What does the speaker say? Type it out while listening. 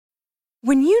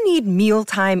When you need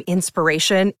mealtime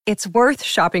inspiration, it's worth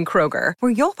shopping Kroger,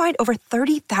 where you'll find over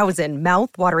 30,000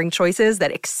 mouth-watering choices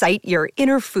that excite your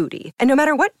inner foodie. And no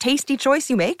matter what tasty choice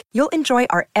you make, you'll enjoy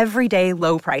our everyday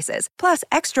low prices, plus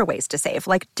extra ways to save,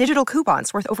 like digital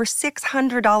coupons worth over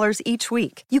 $600 each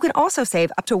week. You can also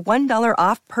save up to $1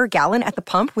 off per gallon at the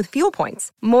pump with fuel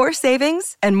points. More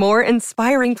savings and more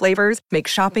inspiring flavors make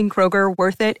shopping Kroger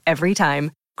worth it every time.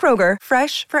 Kroger,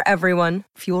 fresh for everyone.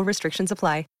 Fuel restrictions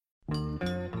apply.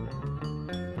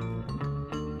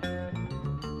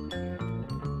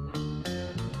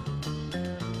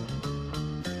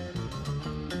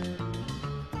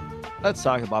 Let's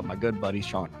talk about my good buddy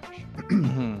Sean Rash.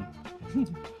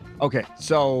 Okay,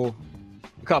 so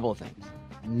a couple of things.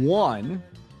 One,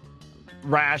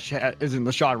 Rash isn't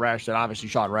the Sean Rash that obviously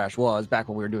Sean Rash was back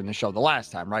when we were doing the show the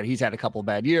last time, right? He's had a couple of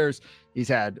bad years. He's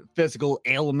had physical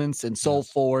ailments and so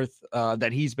forth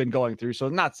that he's been going through. So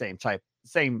not same type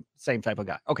of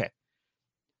guy. Okay.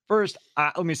 First,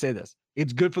 let me say this.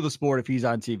 It's good for the sport if he's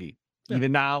on TV. Yeah.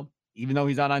 Even now, even though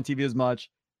he's not on TV as much,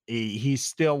 he's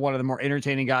still one of the more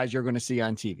entertaining guys you're going to see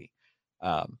on TV.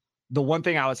 The one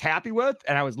thing I was happy with,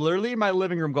 and I was literally in my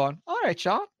living room going, all right,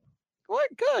 Sean,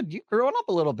 good. You growing up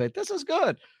a little bit. This is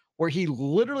good. Where he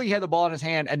literally had the ball in his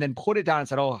hand and then put it down and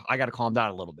said, oh, I got to calm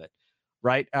down a little bit.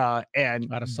 Right. And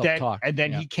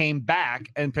then he came back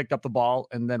and picked up the ball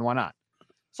and then went on.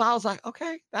 So I was like,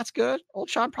 okay, that's good. Old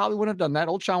Sean probably wouldn't have done that.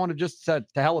 Old Sean would have just said,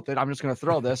 to hell with it. I'm just going to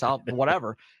throw this out,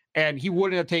 whatever. And he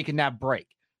wouldn't have taken that break.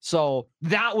 So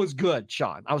that was good,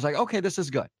 Sean. I was like, okay, this is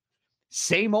good.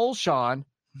 Same old Sean.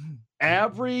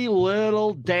 Every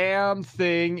little damn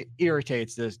thing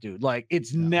irritates this dude. Like,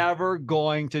 it's never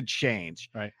going to change.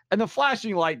 Right. And the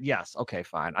flashing light, yes. Okay,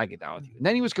 fine. I get down with you. And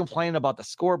then he was complaining about the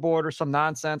scoreboard or some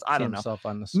nonsense. I don't know.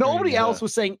 On the screen, nobody else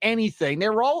was saying anything. They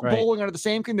were all bowling under the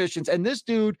same conditions. And this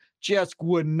dude just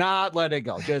would not let it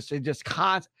go.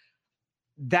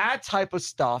 That type of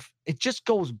stuff. It just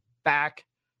goes back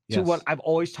to what I've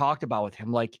always talked about with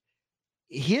him. Like,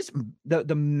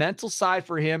 the mental side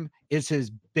for him is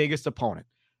his biggest opponent.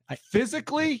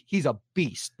 Physically, he's a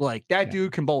beast. Like, that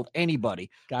dude can bowl anybody.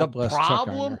 God bless Chuck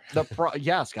Gardner.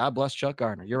 Yes, God bless Chuck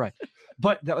Gardner. You're right.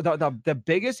 But the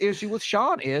biggest issue with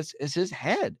Sean is his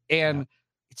head. And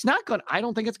it's not going I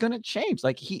don't think it's going to change.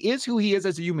 Like, he is who he is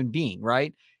as a human being,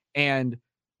 right? And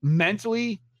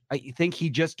mentally, I think he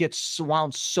just gets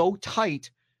wound so tight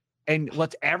and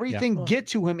lets everything get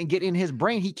to him and get in his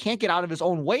brain. He can't get out of his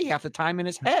own way half the time in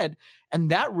his head. And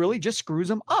that really just screws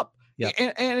him up. Yeah.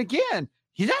 And again,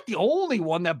 he's not the only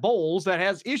one that bowls that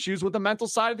has issues with the mental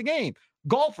side of the game.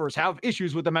 Golfers have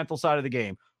issues with the mental side of the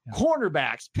game. Yeah.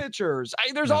 Cornerbacks, pitchers.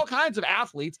 There's all kinds of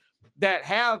athletes that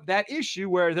have that issue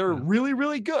where they're really,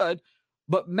 really good.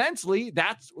 But mentally,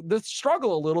 that's the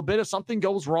struggle a little bit if something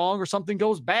goes wrong or something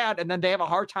goes bad, and then they have a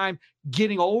hard time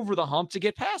getting over the hump to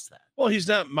get past that. Well, he's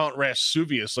not Mount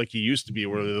Rashsuvius like he used to be,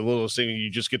 where the littlest thing you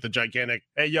just get the gigantic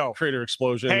crater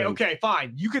explosion. Hey, okay,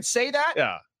 fine. You could say that.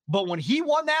 Yeah. But when he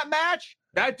won that match,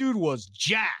 that dude was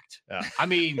jacked. Yeah. I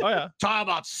mean, talk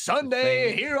about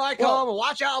Sunday, here I come,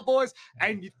 watch out, boys.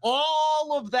 And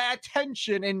all of that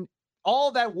tension and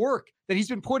all that work that he's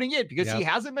been putting in because he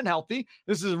hasn't been healthy.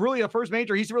 This is really the first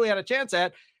major he's really had a chance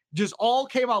at. Just all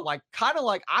came out kind of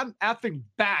like I'm effing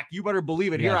back. You better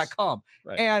believe it. Here I come.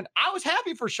 Right. And I was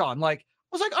happy for Sean. Like, I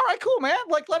was like, all right, cool, man.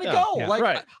 Like, let it go.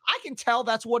 I can tell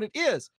that's what it is.